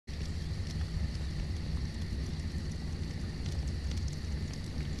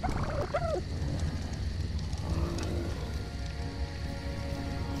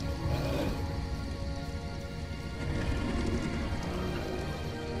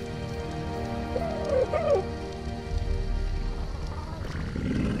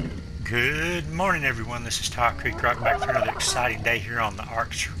Good morning, everyone. This is Todd Creek Rock back for another exciting day here on the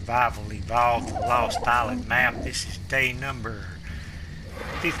ARK Survival Evolved the Lost Island map. This is day number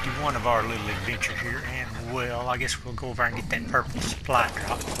 51 of our little adventure here, and well, I guess we'll go over and get that purple supply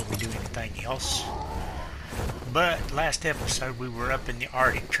drop before we do anything else. But last episode we were up in the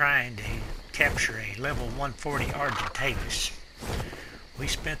Arctic trying to capture a level 140 Argentavis. We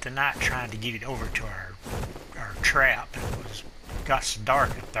spent the night trying to get it over to our trap. It got so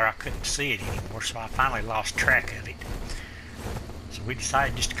dark up there I couldn't see it anymore, so I finally lost track of it. So we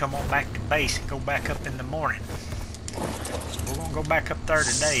decided just to come on back to base and go back up in the morning. So we're going to go back up there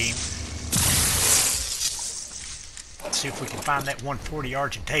today. See if we can find that 140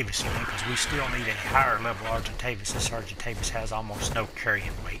 Argentavis again, because we still need a higher level Argentavis. This Argentavis has almost no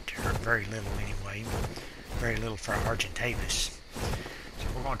carrying weight, or very little anyway. Very little for Argentavis. So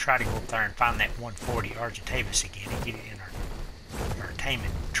we're going to try to go up there and find that 140 Argentavis again and get it in our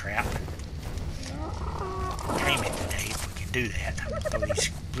taming trap. Tame it today if we can do that. I'm going to throw these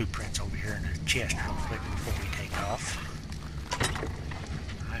blueprints over here in the chest real quick before we take off.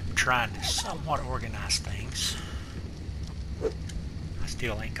 I'm trying to somewhat organize things. I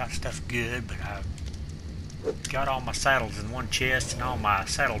still ain't got stuff good, but I've got all my saddles in one chest and all my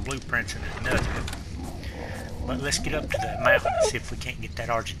saddle blueprints in another. But let's get up to the mountain and see if we can't get that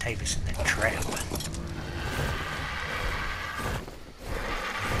Argentavis in that trap.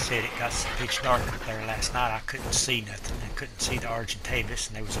 Said it got so pitch dark up there last night I couldn't see nothing. I couldn't see the Argentavis,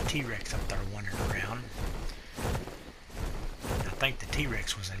 and there was a T-Rex up there wandering around. I think the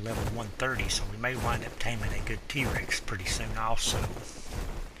T-Rex was a level 130, so we may wind up taming a good T-Rex pretty soon also.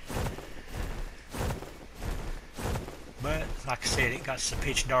 But like I said, it got so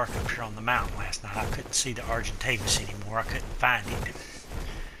pitch dark up here on the mountain last night I couldn't see the Argentavis anymore. I couldn't find it.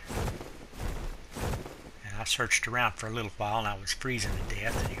 I searched around for a little while and I was freezing to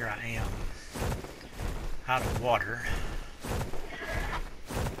death, and here I am out of water.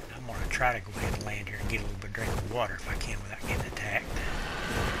 I'm going to try to go ahead and land here and get a little bit of drink of water if I can without getting attacked.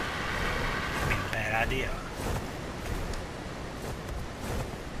 That'd be a bad idea.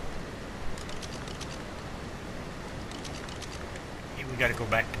 Hey, we got to go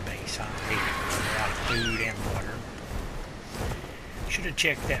back to base. I hate it. We're out of food and water. Should have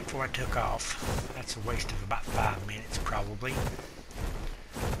checked that before I took off. That's a waste of about 5 minutes probably.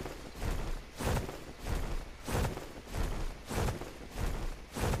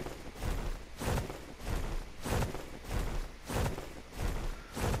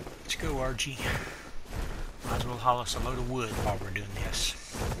 Let's go, RG. Might as well haul us a load of wood while we're doing this.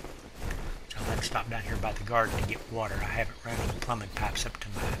 So I'll have to stop down here by the garden to get water. I haven't run any plumbing pipes up to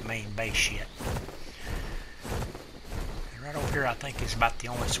my main base yet. Right over here I think is about the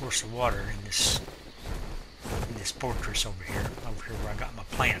only source of water in this fortress over here where I got my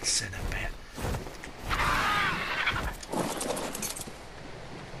plants set up at.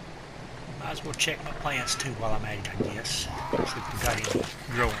 Might as well check my plants too while I'm at it, I guess. See if we got any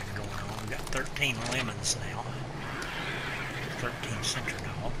growing going on. We've got 13 lemons now. 13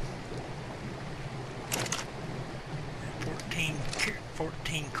 citronal.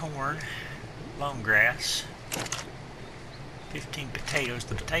 14 corn, long grass. 15 potatoes.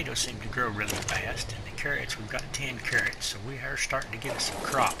 The potatoes seem to grow really fast, and the carrots, we've got 10 carrots, so we are starting to get us some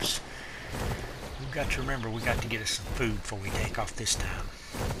crops. We've got to remember we got to get us some food before we take off this time.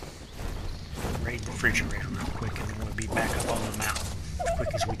 Raid the refrigerator real quick, and then we'll be back up on the mountain as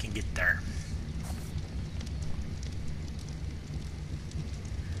quick as we can get there.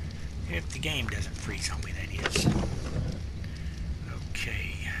 If the game doesn't freeze on me, that is.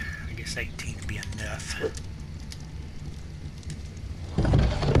 Okay, I guess 18 would be enough.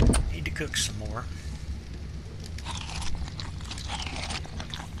 Need to cook some more.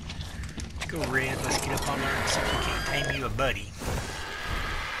 Let's go, Red. Let's get up on there and see if we can't tame you a buddy.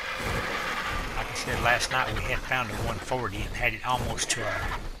 Like I said, last night we had found a 140 and had it almost to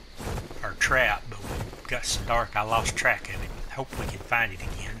our trap, but when it got so dark I lost track of it. Hope we can find it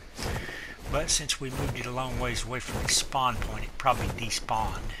again. But since we moved it a long ways away from its spawn point, it probably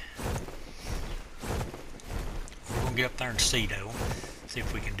despawned. We're going to get up there and see though. See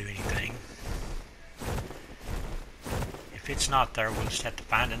if we can do anything. If it's not there, we'll just have to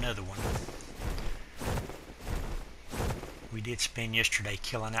find another one. We did spend yesterday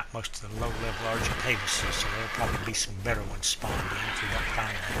killing out most of the low-level Argentavises, so there'll probably be some better ones spawned in if we don't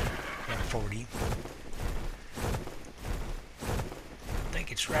find a 140. I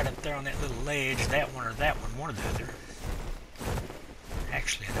think it's right up there on that little ledge, that one or that one or the other.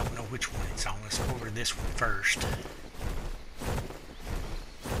 Actually, I don't know which one it's on. Let's go over to this one first.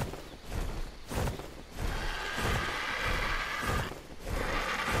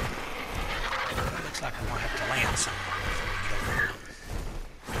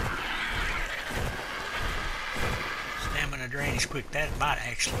 managed quick. That might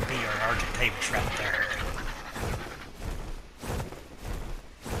actually be our Argentavis right there.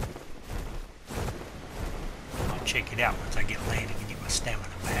 I'll check it out once I get landed and get my stamina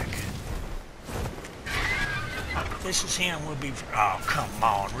back. If this is him, we'll be... Oh, come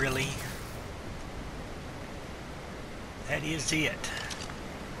on, really? That is it.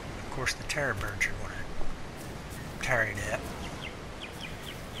 Of course, the terror birds are going to tear it up.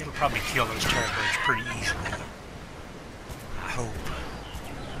 It'll probably kill those terror birds pretty easily. I hope.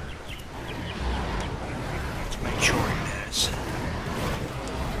 Let's make sure it does.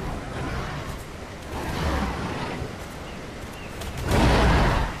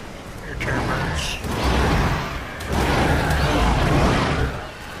 Here, terror birds.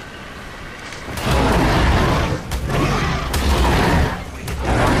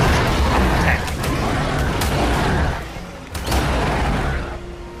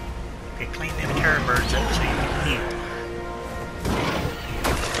 Birds up so you can heal.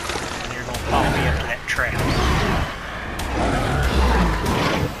 And you're going to follow me up to that trap.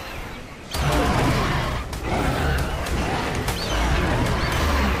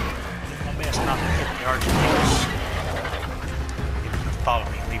 Do my best not to hit the Argentavis. It's going to follow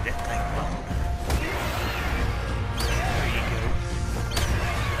me and leave that thing alone. There you go.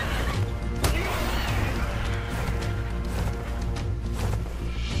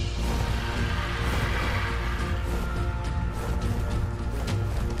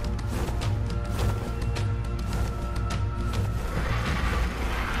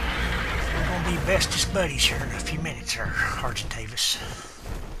 Bestest buddies here in a few minutes, here, Argentavis.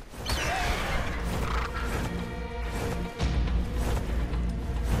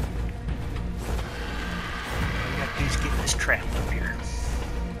 All we got to do is get this trap up here.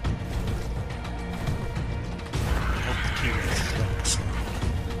 I hope the T-Rex is going to slow.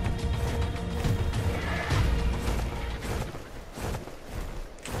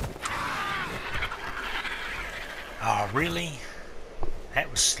 Oh, really? That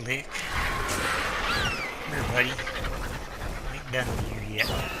was slick. Come here, buddy. I ain't done with you yet.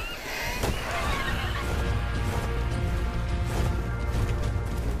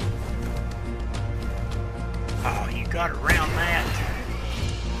 Oh, you got around that.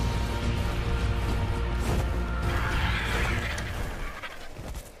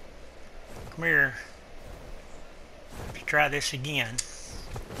 Come here. If you try this again.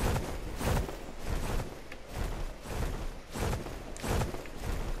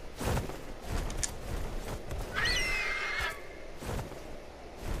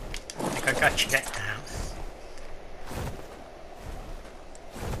 I got you that time.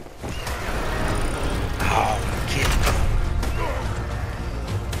 Oh, kid.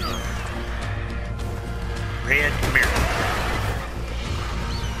 Red, come here.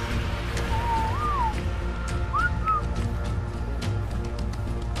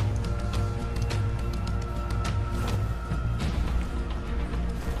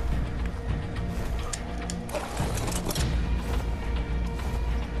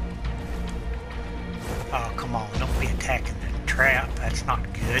 Oh, come on, don't be attacking the trap. That's not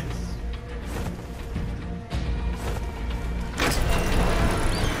good.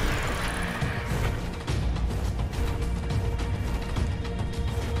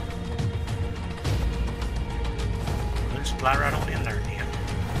 We'll just fly right on in there then.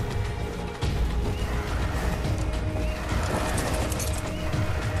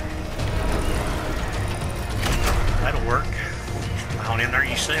 That'll work. On in there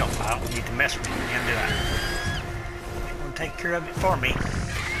yourself. I don't need to mess with you again, do I? You're going to take care of it for me.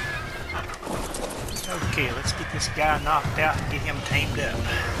 Okay, let's get this guy knocked out and get him tamed up.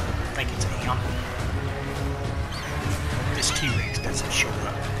 I think it's him. This T-Rex doesn't show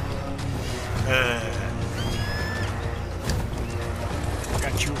up.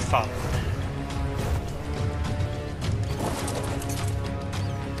 Got you followed.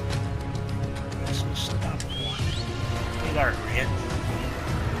 This will stop one. Hey there, Red.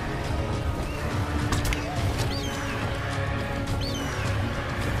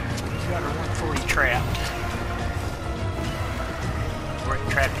 Got her 140 trapped. Or it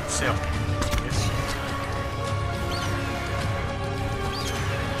trapped itself. Yes.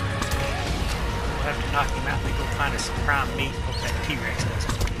 We'll have to knock him out and go find us some prime meat. Hope that T-Rex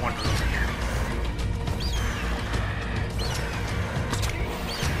doesn't wander over here.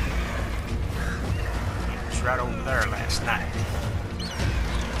 He was right over there last night.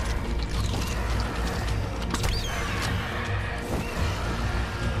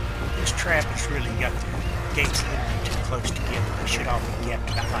 This trap has really got the gates a little bit too close together. They should all be gapped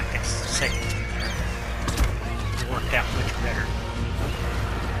about like that seconds in there. It worked out much better.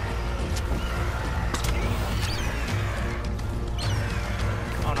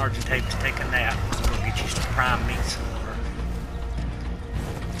 Argentavis take a nap. We'll get you some prime meat somewhere.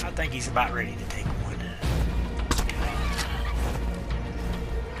 I think he's about ready to take one.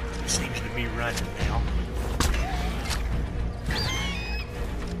 He seems to be running now.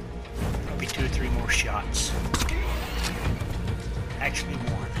 Probably 2 or 3 more shots. Actually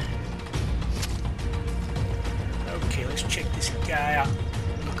 1. Okay, let's check this guy out.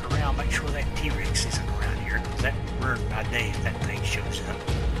 Look around, make sure that T-Rex isn't around here, because that would ruin my day if that thing shows up.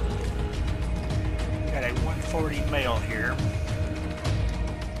 Got a 140 male here.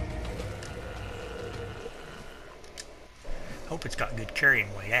 Hope it's got good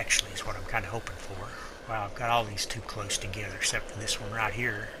carrying weight, actually, is what I'm kind of hoping for. Wow, I've got all these too close together, except for this one right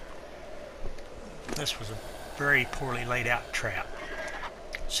here. This was a very poorly laid out trap.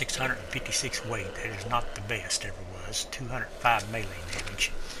 656 weight, that is not the best ever was. 205 melee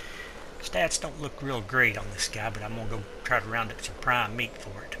damage. Stats don't look real great on this guy, but I'm going to go try to round up some prime meat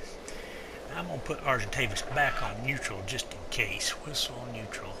for it. I'm going to put Argentavis back on neutral just in case. Whistle on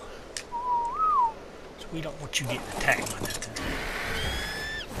neutral. So we don't want you getting attacked by nothing.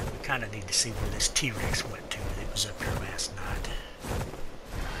 We kind of need to see where this T-Rex went to. It was up here last night.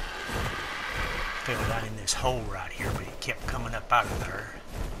 Fell down in this hole right here, but it kept coming up out of there.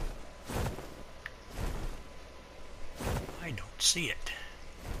 I don't see it.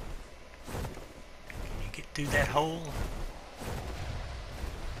 Can you get through that hole?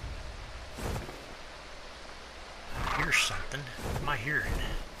 I hear something. What am I hearing?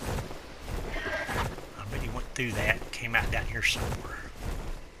 I bet he went through that and came out down here somewhere.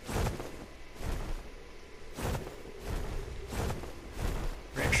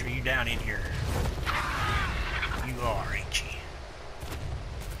 Rex, are you down in here? You are, ain't you?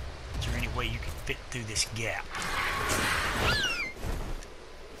 Is there any way you can fit through this gap?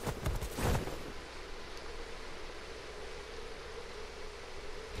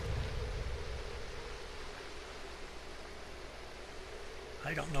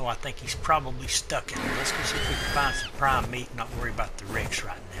 I don't know. I think he's probably stuck in it. Let's go see if we can find some prime meat and not worry about the Rex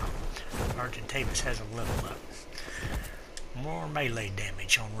right now. Argentavis has a level up. More melee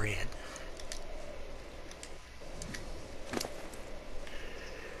damage on red.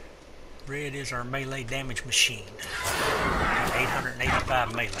 Red is our melee damage machine.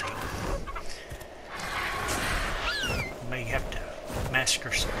 885 melee. We may have to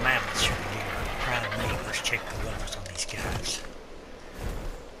massacre some mammoths here to get our prime meat. Let's check the levels on these guys.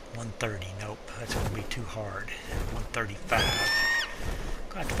 130, nope, that's going to be too hard. 135.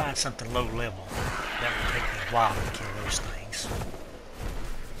 Got to find something low level. That will take me a while to kill those things.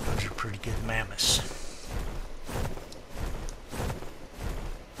 Those are pretty good mammoths.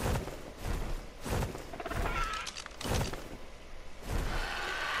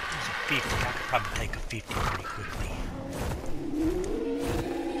 There's a 50. I could probably take a 50 pretty quickly.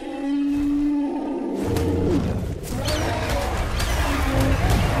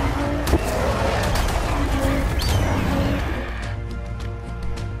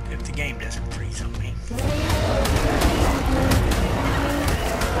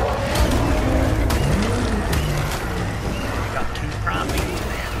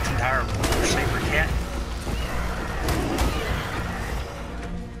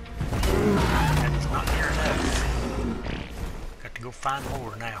 Find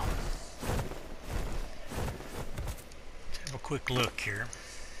more now. Let's have a quick look here.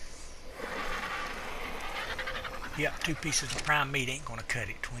 Yep, 2 pieces of prime meat ain't gonna cut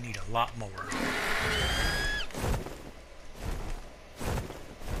it. We need a lot more.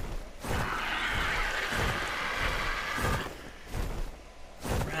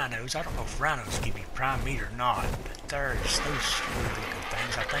 Rhinos, I don't know if rhinos give you prime meat or not, but there's those really good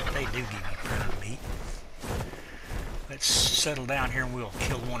things. I think they do give you prime meat. Let's settle down here and we'll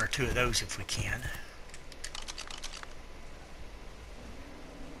kill 1 or 2 of those if we can.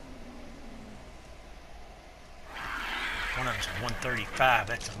 One of them's a 135.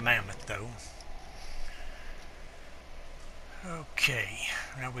 That's a mammoth though. Okay,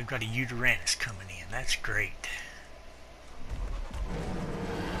 now we've got a Argentavis coming in. That's great.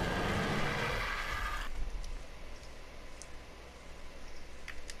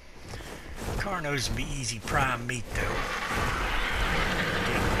 Carnos would be easy prime meat though.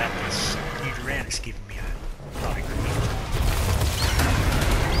 Again, without this Argentavis giving me a lot of grief.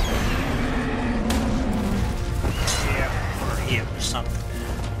 Yeah, or hit or something.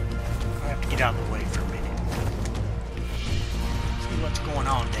 I'll have to get out of the way for a minute. See what's going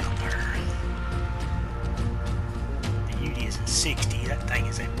on down there. The UD is at 60. That thing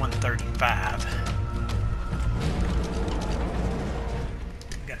is at 135.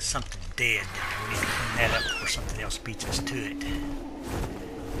 We've got something dead. We need to clean that up before something else beats us to it.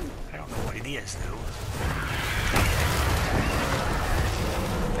 is, though.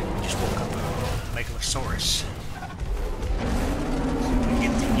 I think we just woke up a Megalosaurus. So we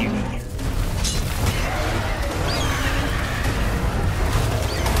get the Uni.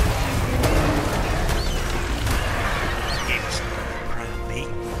 Gave us a prime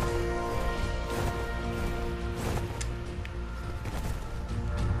meat.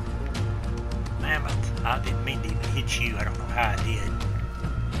 Mammoth. I didn't mean to even hit you. I don't know how I did.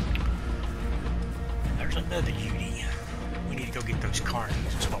 There's another Uni. We need to go get those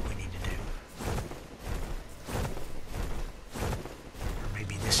carnies. That's what we need to do. Or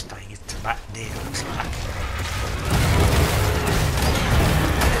maybe this thing is about dead, looks like.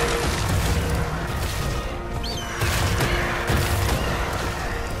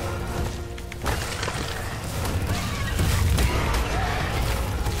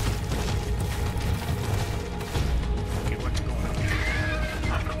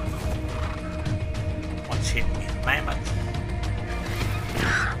 Hit me a mammoth.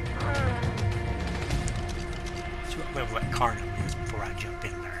 See what level that carno is before I jump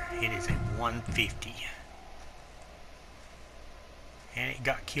in there. It is a 150. And it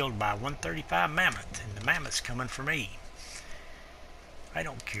got killed by a 135 mammoth. And the mammoth's coming for me. I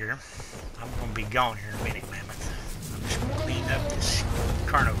don't care. I'm going to be gone here in a minute, mammoth. I'm just going to clean up this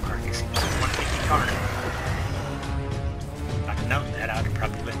carno carcass. It's a 150 carno. If I'd known that, I'd have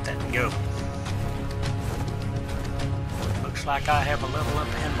probably let that go. Looks like I have a level up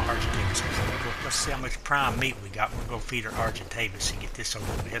in my Argentavis. Let's see how much prime meat we got. We'll go feed our Argentavis and get this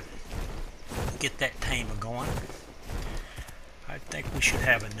over with. Get that tamer going. I think we should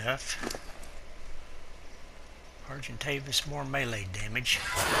have enough. Argentavis, more melee damage.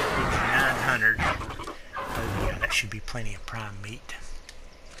 900. Oh yeah, that should be plenty of prime meat.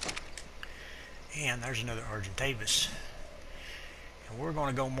 And there's another Argentavis. And we're going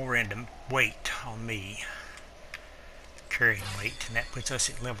to go more into weight on me. Carrying weight, and that puts us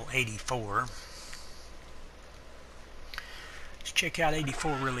at level 84. Let's check out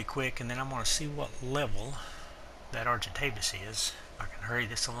 84 really quick, and then I'm going to see what level that Argentavis is. I can hurry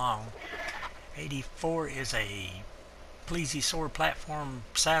this along. 84 is a plesiosaur platform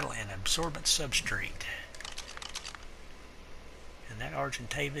saddle and absorbent substrate. And that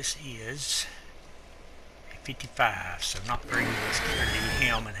Argentavis is a 55, so not very good. Let's get rid of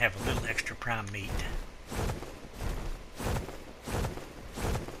him and have a little extra prime meat.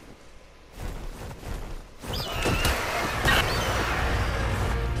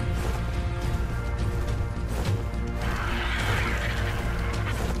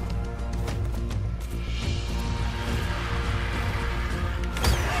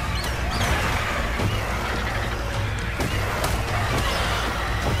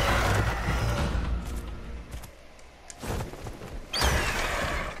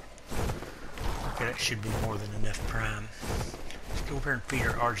 That should be more than enough prime. Let's go over here and feed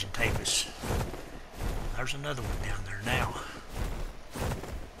our Argentavis. There's another one down there now.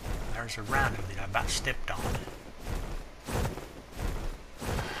 There's a rhino that I about stepped on.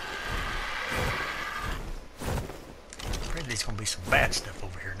 Afraid there's going to be some bad stuff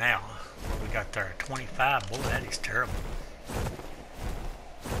over here now. What we got there, a 25. Boy, that is terrible.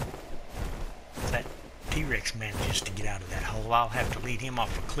 If that T-Rex manages to get out of that hole, I'll have to lead him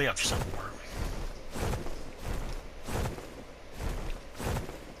off a cliff somewhere.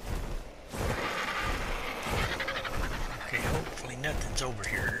 Nothing's over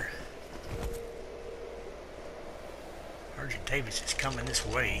here. Argentavis is coming this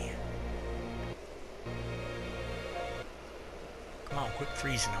way. Come on, quit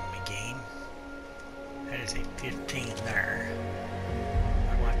freezing on me, game. That is a 15 there.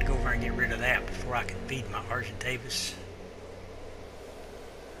 I'm going to have to go over and get rid of that before I can feed my Argentavis.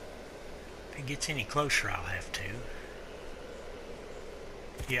 If it gets any closer, I'll have to.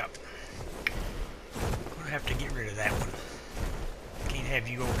 Yep. I'm going to have to get rid of that one. Can't have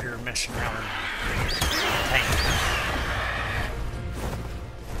you over here messing around with the tank.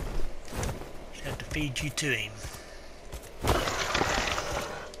 Just have to feed you to him.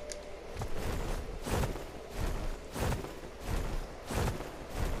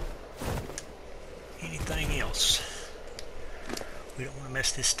 Anything else? We don't want to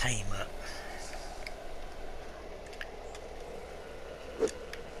mess this tame up.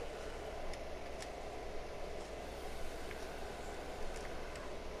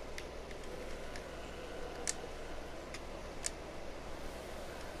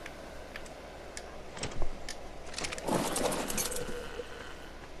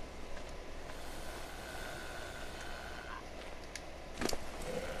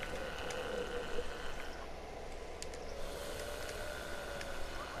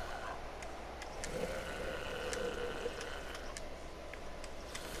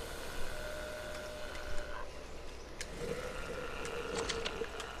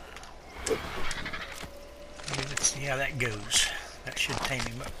 how that goes. That should tame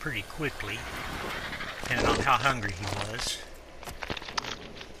him up pretty quickly, depending on how hungry he was.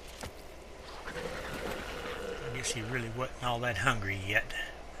 I guess he really wasn't all that hungry yet.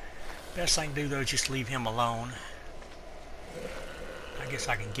 Best thing to do though is just leave him alone. I guess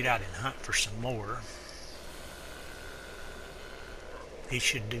I can get out and hunt for some more. He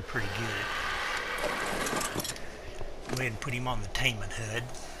should do pretty good. Go ahead and put him on the taming HUD.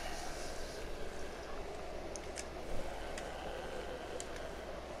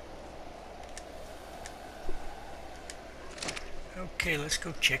 Okay, let's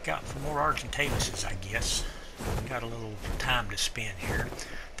go check out for more Argentavises, I guess. We got a little time to spend here.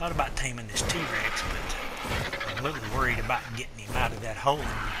 Thought about taming this T-Rex, but I'm a little worried about getting him out of that hole and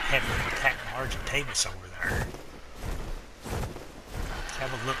having him attack my Argentavis over there. Let's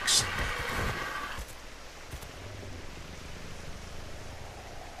have a look-see.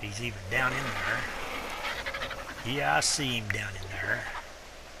 He's even down in there. Yeah, I see him down in there.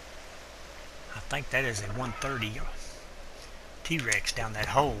 I think that is a 130 T-Rex down that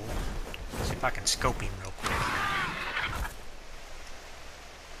hole. Let's see if I can scope him real quick.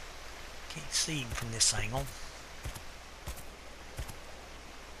 Can't see him from this angle.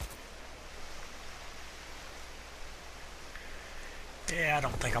 Yeah, I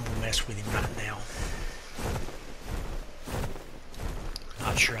don't think I'm going to mess with him right now.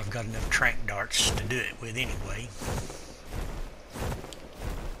 Not sure I've got enough trank darts to do it with anyway.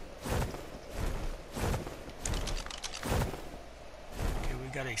 Okay,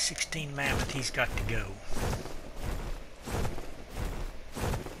 we've got a 16 mammoth. He's got to go.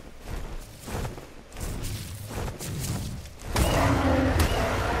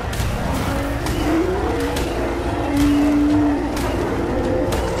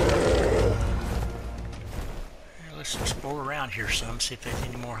 Let's explore around here some, see if there's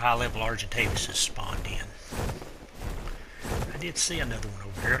any more high-level Argentavises spawned in. I did see another one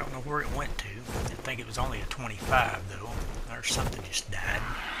over here. I don't know where it went to. I think it was only a 25 though. Or something just died.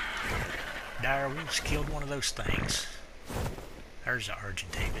 Dire Wolves killed one of those things. There's the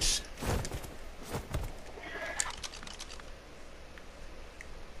Argentavis.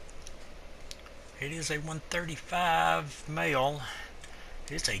 It is a 135 male.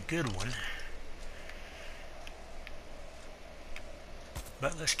 It's a good one.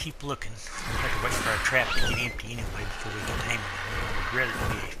 But let's keep looking. We'll have to wait for our trap to get empty anyway before we can tame it. I'd rather it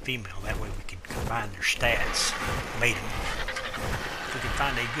be a female. That way we can combine their stats. Mate them. If we can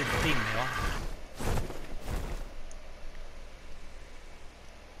find a good female.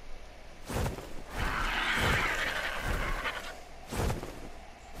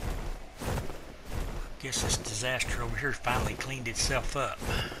 I guess this disaster over here finally cleaned itself up.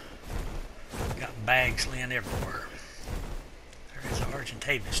 Got bags laying everywhere. There's an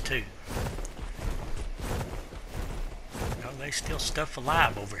Argentavis too. No, they still stuff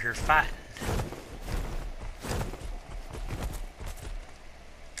alive over here fighting.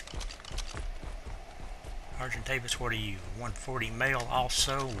 Argentavis, what are you? 140 male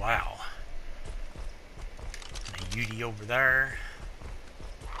also? Wow. And a Ute over there.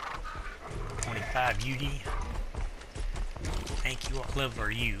 25 Ute. Thank you. What level are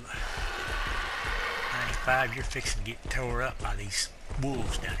you? 95. You're fixing to get tore up by these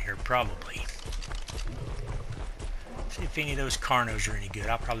wolves down here, probably. See if any of those Carnos are any good.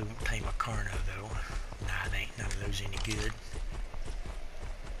 I probably won't tame a Carno though. Nah, it ain't none of those any good.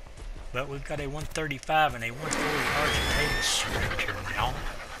 But we've got a 135 and a 140 Argentavis around here now.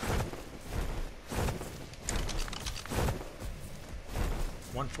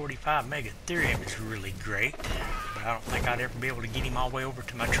 .145 Megatherium is really great, but I don't think I'd ever be able to get him all the way over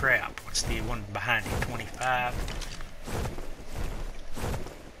to my trap. What's the one behind him? 25.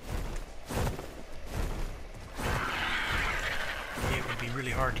 It would be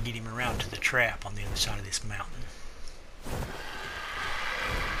really hard to get him around to the trap on the other side of this mountain.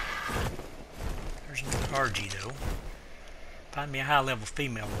 There's another RG though. Find me a high-level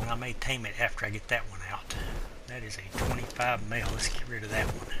female one. I may tame it after I get that one out. That is a 25 male. Let's get rid of that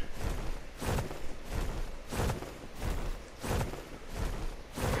one.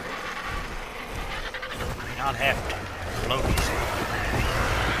 May not have to. Loki's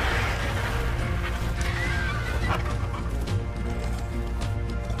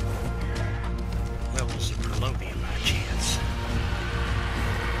level Super Lobi by chance.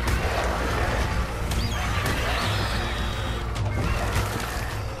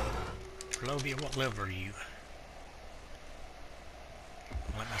 Lobi, what level are you?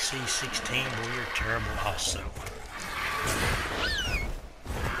 Let me see, 16. Boy, you're terrible also.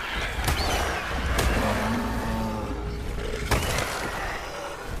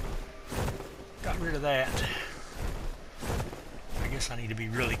 Got rid of that. course, I need to be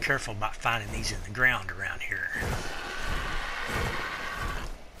really careful about finding these in the ground around here.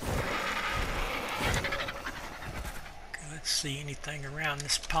 Okay, let's see anything around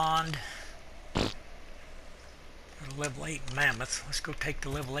this pond. Got a level 8 mammoth. Let's go take the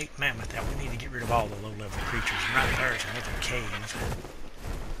level 8 mammoth out. We need to get rid of all the low-level creatures. And right there is another cave.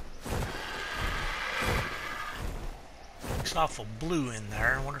 Looks awful blue in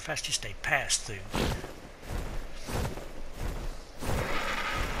there. I wonder if that's just a pass-through.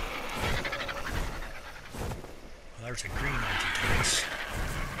 Well, there's a green Argentavis.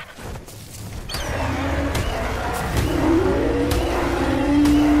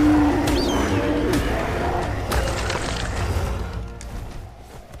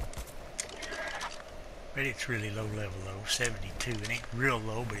 But it's really low level though, 72. It ain't real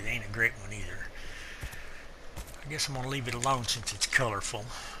low, but it ain't a great one either. I guess I'm going to leave it alone since it's colorful.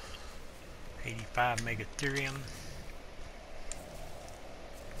 85 Megatherium.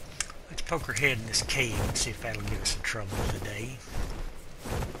 Let's poke our head in this cave and see if that'll get us in trouble today.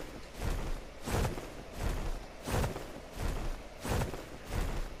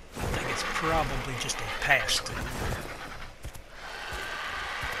 I think it's probably just a pass-through.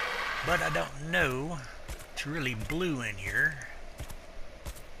 But I don't know. It's really blue in here.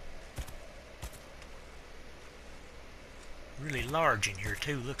 Really large in here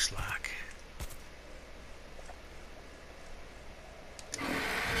too, looks like.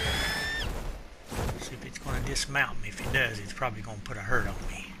 See if it's going to dismount me. If it does, it's probably going to put a hurt on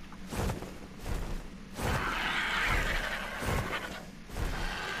me.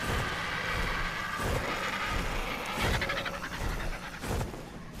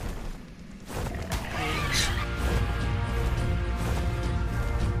 Pigs.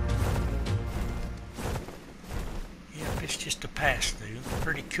 Yep, it's just a pass-through.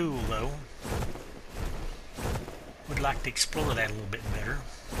 Pretty cool though. Would like to explore that a little bit better.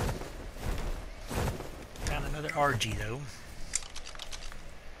 Found another RG though.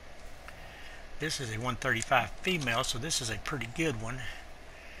 This is a 135 female, so this is a pretty good one.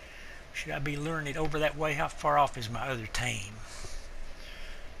 Should I be luring it over that way? How far off is my other tame?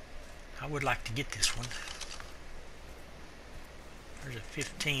 I would like to get this one. There's a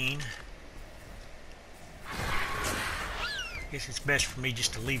 15. I guess it's best for me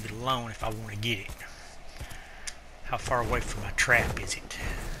just to leave it alone if I want to get it. How far away from my trap is it?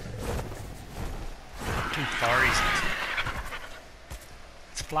 Not too far, is it?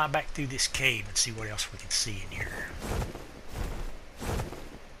 Let's fly back through this cave and see what else we can see in here.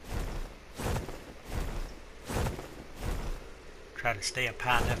 Try to stay up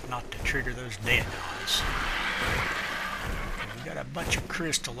high enough not to trigger those dead ones. We got a bunch of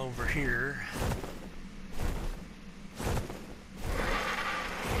crystal over here.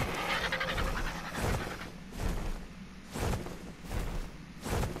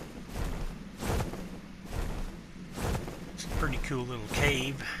 It's a pretty cool little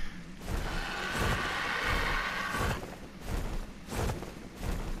cave.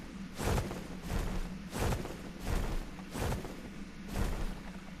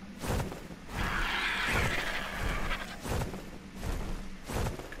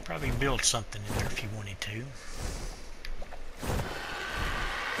 Probably build something in there if you wanted to.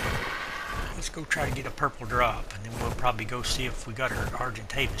 Let's go try to get a purple drop, and then we'll probably go see if we got our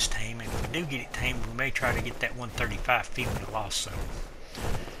Argentavis tame. If we do get it tamed, we may try to get that 135 female also.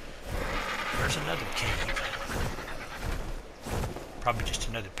 There's another cave. Probably just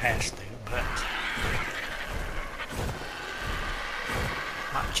another pass-through, but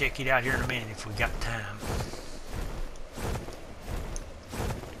might check it out here in a minute if we got time.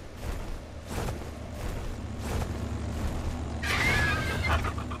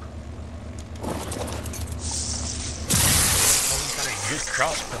 Good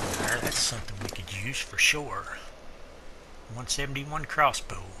crossbow there. That's something we could use for sure. 171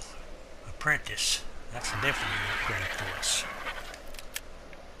 crossbow. Apprentice. That's definitely an upgrade for us.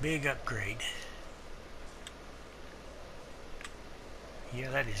 Big upgrade. Yeah,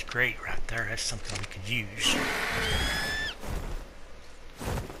 that is great right there. That's something we could use.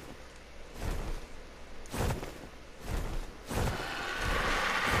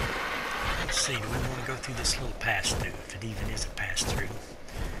 Let's see, do we want to go through this little pass-through, if it even is a pass-through?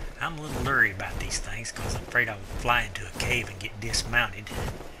 I'm a little leery about these things because I'm afraid I'll fly into a cave and get dismounted.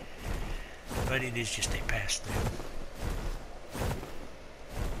 But it is just a pass-through.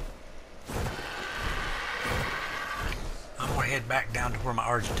 I'm going to head back down to where my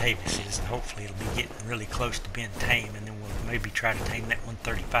Argentavis is, and hopefully it'll be getting really close to being tame, and then we'll maybe try to tame that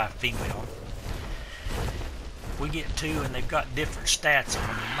 135 female. If we get two and they've got different stats on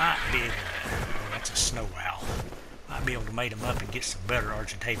them, we might be able to... Oh, that's a snow owl. Might be able to mate them up and get some better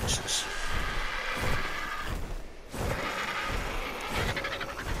Argentavises.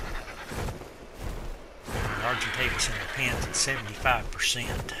 Argentavis in their pens at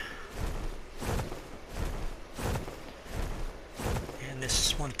 75%. And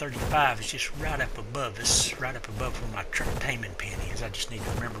this 135 is just right up above us, right up above where my taming pen is. I just need to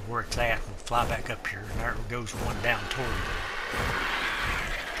remember where it's at and we'll fly back up here. And there goes one down toward the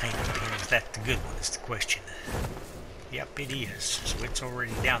taming pen. Is that the good one is the question. Yep, it is. So it's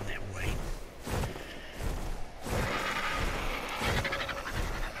already down that way.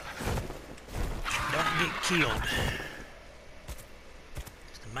 Don't get killed.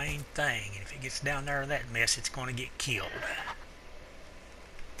 It's the main thing. And if it gets down there in that mess, it's going to get killed.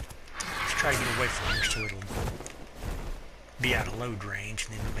 Let's try to get away from here so it'll be out of load range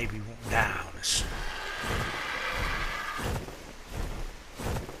and then maybe it won't die on us.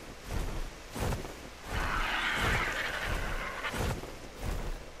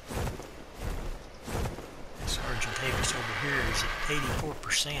 Argentavis over here is at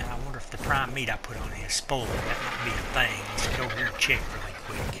 84%. I wonder if the prime meat I put on it is spoiled. That might be a thing. Let's go over here and check really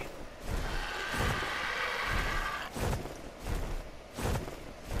quick.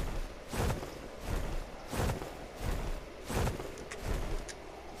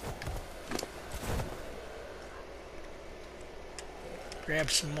 Grab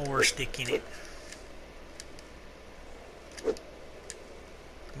some more, stick in it.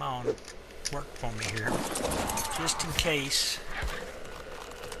 Come on, work for me here. Just in case.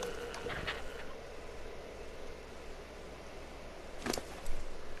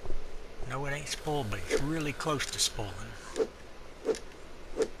 No, it ain't spoiled, but it's really close to spoiling. So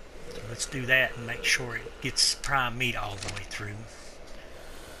let's do that and make sure it gets prime meat all the way through.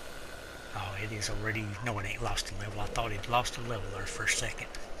 Oh, it is already. No, it ain't lost a level. I thought it lost a level there for a second.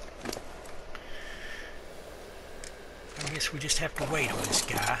 I guess we just have to wait on this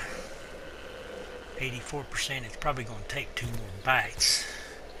guy. 84%, it's probably going to take 2 more bites.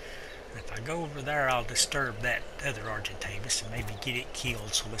 And if I go over there, I'll disturb that other Argentavis and maybe get it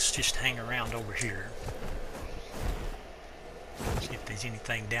killed. So let's just hang around over here. See if there's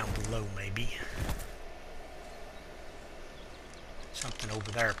anything down below, maybe. Something over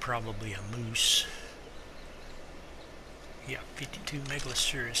there, probably a moose. Yeah, 52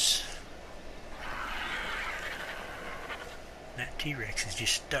 Megalosaurus. That T-Rex is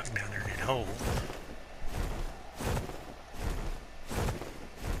just stuck down there in that hole.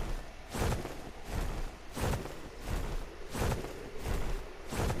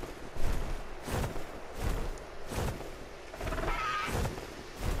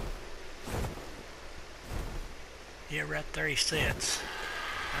 Yeah, right there he sits.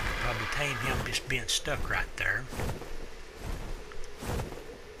 I could probably tame him just being stuck right there.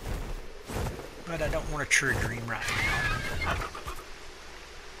 But I don't want to trigger him right now.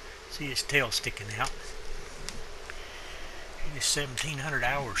 See his tail sticking out. It is 1700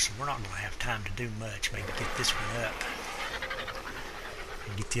 hours, so we're not going to have time to do much. Maybe get this one up.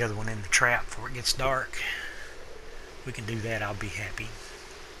 And get the other one in the trap before it gets dark. If we can do that, I'll be happy.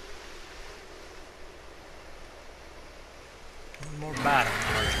 One more bite on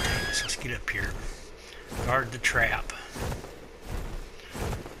the Argentavis. Let's get up here. Guard the trap.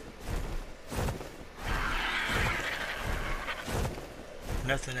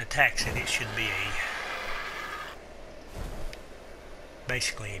 Nothing attacks it. It should be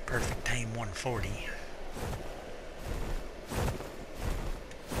basically a perfect tame 140.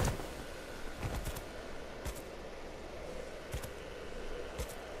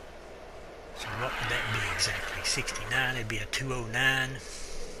 So what would that be exactly? 69, it'd be a 209.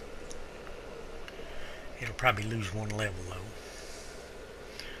 It'll probably lose 1 level though.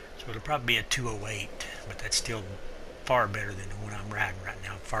 So it'll probably be a 208, but that's still far better than the one I'm riding right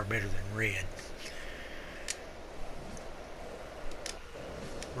now. Far better than red.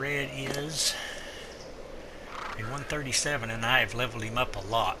 Red is a 137 and I have leveled him up a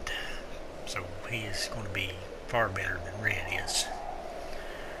lot. So he is going to be far better than red is.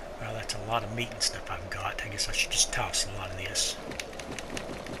 Well, that's a lot of meat and stuff I've got. I guess I should just toss a lot of this.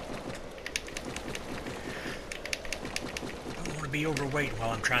 Don't want to be overweight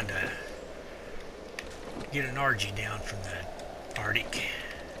while I'm trying to get an RG down from the Arctic.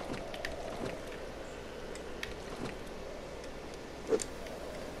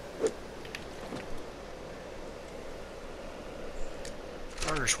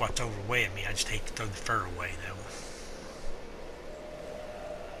 Fur's what's overweighing me. I just hate to throw the fur away though.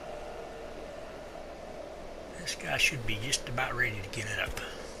 This guy should be just about ready to get up.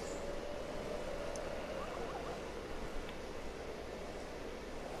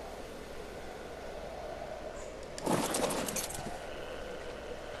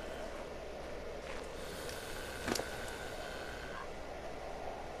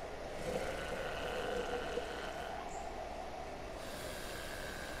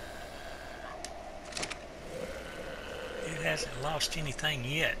 Hasn't lost anything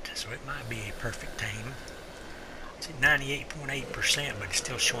yet, so it might be a perfect tame. It's at 98.8%, but it's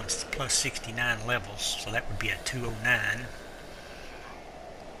still showing plus 69 levels, so that would be a 209.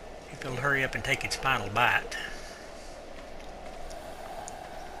 If it'll hurry up and take its final bite.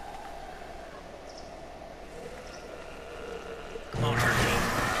 Come on,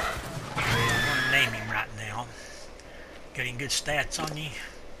 Argentavis. I want to name him right now. Got any good stats on you?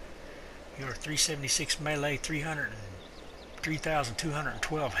 You're 376 melee,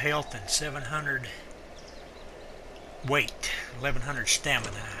 3,212 health, and 700 weight, 1,100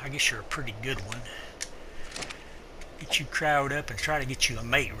 stamina. I guess you're a pretty good one. Get you crowd up and try to get you a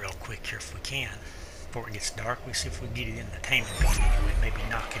mate real quick here if we can. Before it gets dark, we'll see if we can get it in the taming pen anyway. Maybe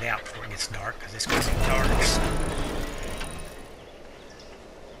knock it out before it gets dark, because it's going to be dark.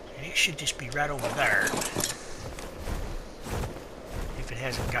 And it should just be right over there. If it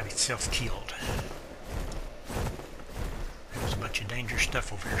hasn't got itself killed. There's a bunch of dangerous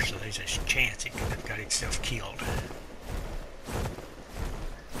stuff over here, so there's a chance it could have got itself killed.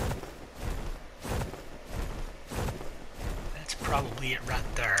 That's probably it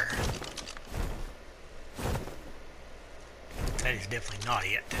right there. That is definitely not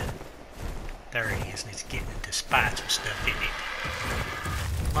it. There it is, and it's getting into spikes and stuff, isn't it?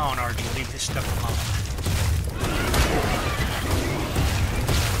 Come on, RG, leave this stuff alone.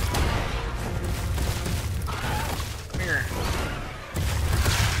 Here.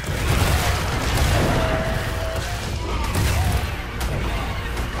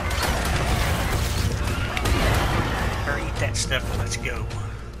 Hurry, eat that stuff and let's go.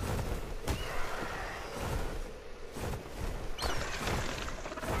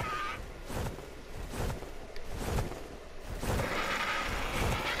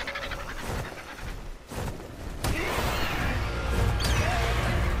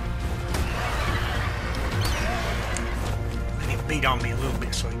 Beat on me a little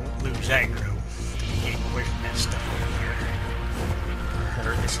bit so he won't lose aggro. Get away from that stuff over here.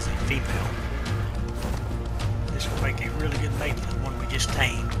 Her, this is a female. This will make a really good mate for the one we just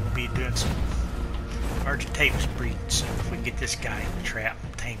tamed. We'll be doing some Argentavis breeding soon if we can get this guy in the trap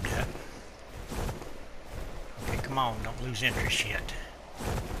and tamed up. Okay, come on, don't lose interest yet.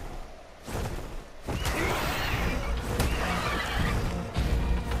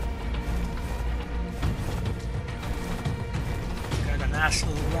 Nice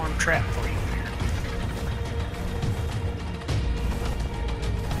little warm trap for you here.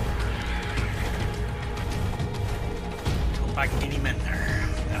 Hope I can get him in there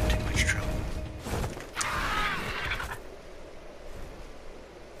without too much trouble.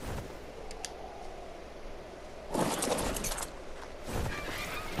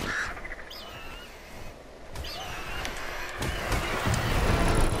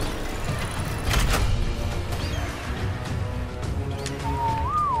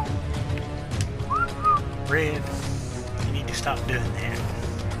 Red, you need to stop doing that.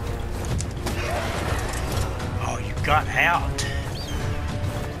 Oh, you got out.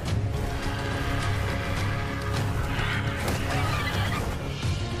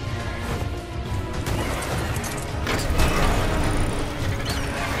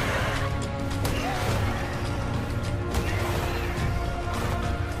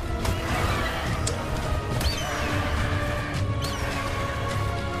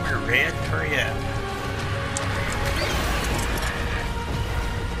 Come here, Red, hurry up.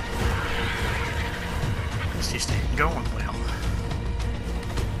 Just ain't going well.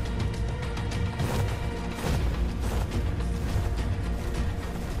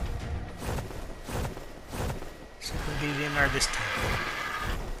 So we'll get it in there this time.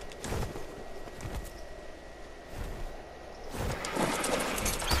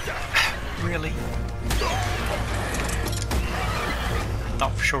 Really? I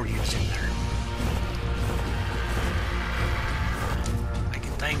thought for sure he was in there.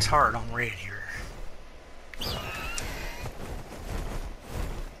 Making things hard on Red here.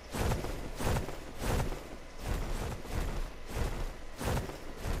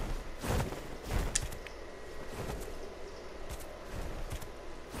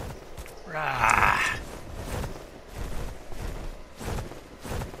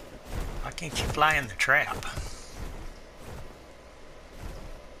 Why can't you fly in the trap?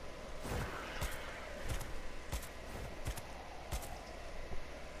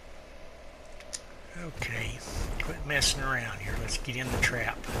 Okay, quit messing around here. Let's get in the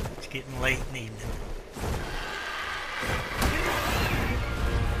trap. It's getting late in the evening.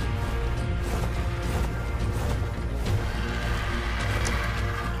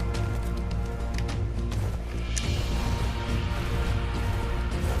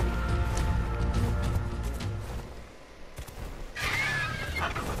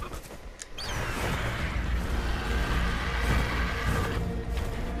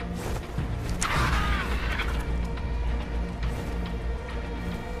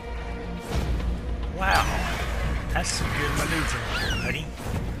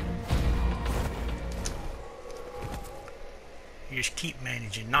 just keep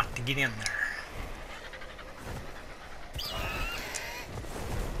managing not to get in there.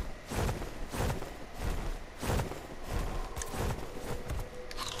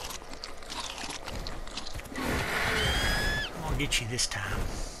 I'll get you this time.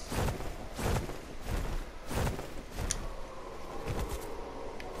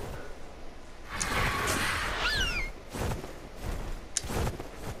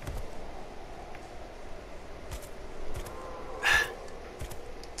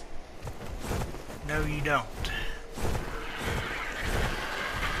 No, you don't.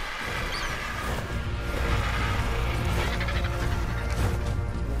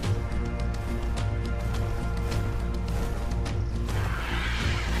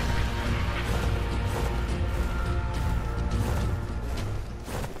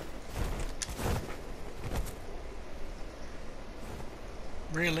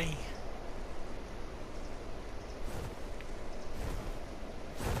 Really?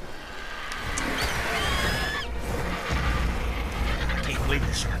 I can't believe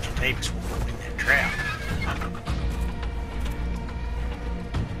this Argentavis won't go in that trap.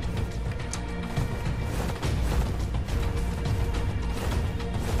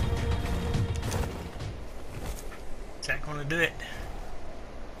 Is that going to do it?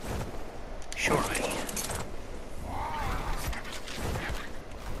 Shortly.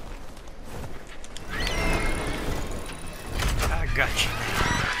 I got you now.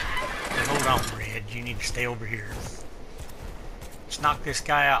 Now hold on, Red. You need to stay over here. Let's knock this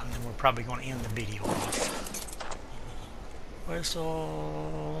guy out, and then we're probably going to end the video off.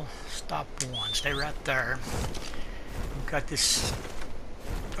 Whistle. Stop one. Stay right there. We've got this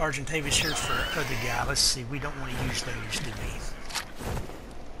Argentavis here for our other guy. Let's see. We don't want to use those, do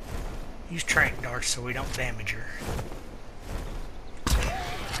we? Use trank darts so we don't damage her.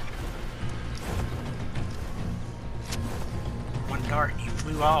 One dart, you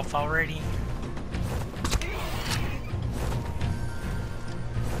flew off already.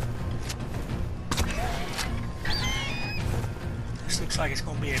 This looks like it's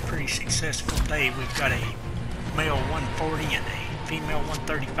going to be a pretty successful day. We've got a male 140 and a female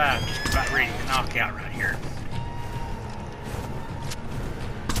 135 just about ready to knock out right here.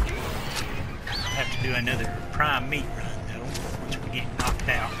 Have to do another prime meat run though once we get knocked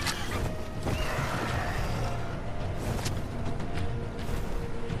out.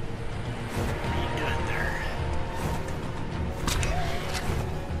 What are you doing there?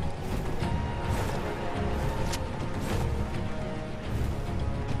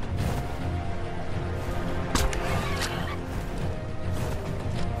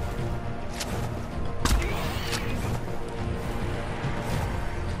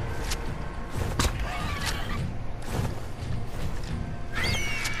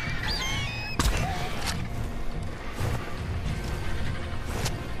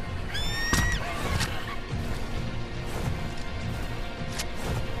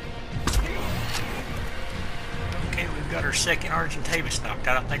 Got our second Argentavis knocked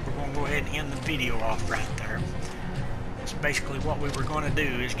out. I think we're going to go ahead and end the video off right there. That's basically what we were going to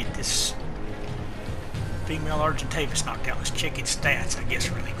do, is get this female Argentavis knocked out. Let's check its stats, I guess,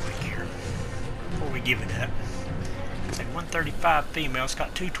 really quick here before we give it up. It's a 135 female. It's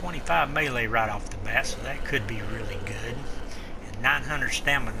got 225 melee right off the bat, so that could be really good. And 900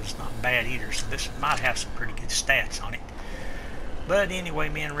 stamina is not bad either, so this might have some pretty good stats on it. But anyway,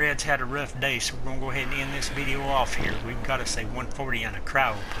 me and Red's had a rough day, so we're going to go ahead and end this video off here. We've got us a 140 on a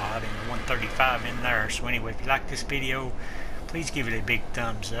cryopod and a 135 in there. So anyway, if you like this video, please give it a big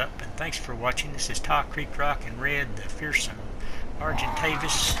thumbs up. And thanks for watching. This is Talk Creek Rock and Red, the fearsome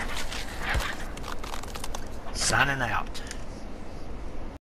Argentavis, signing out.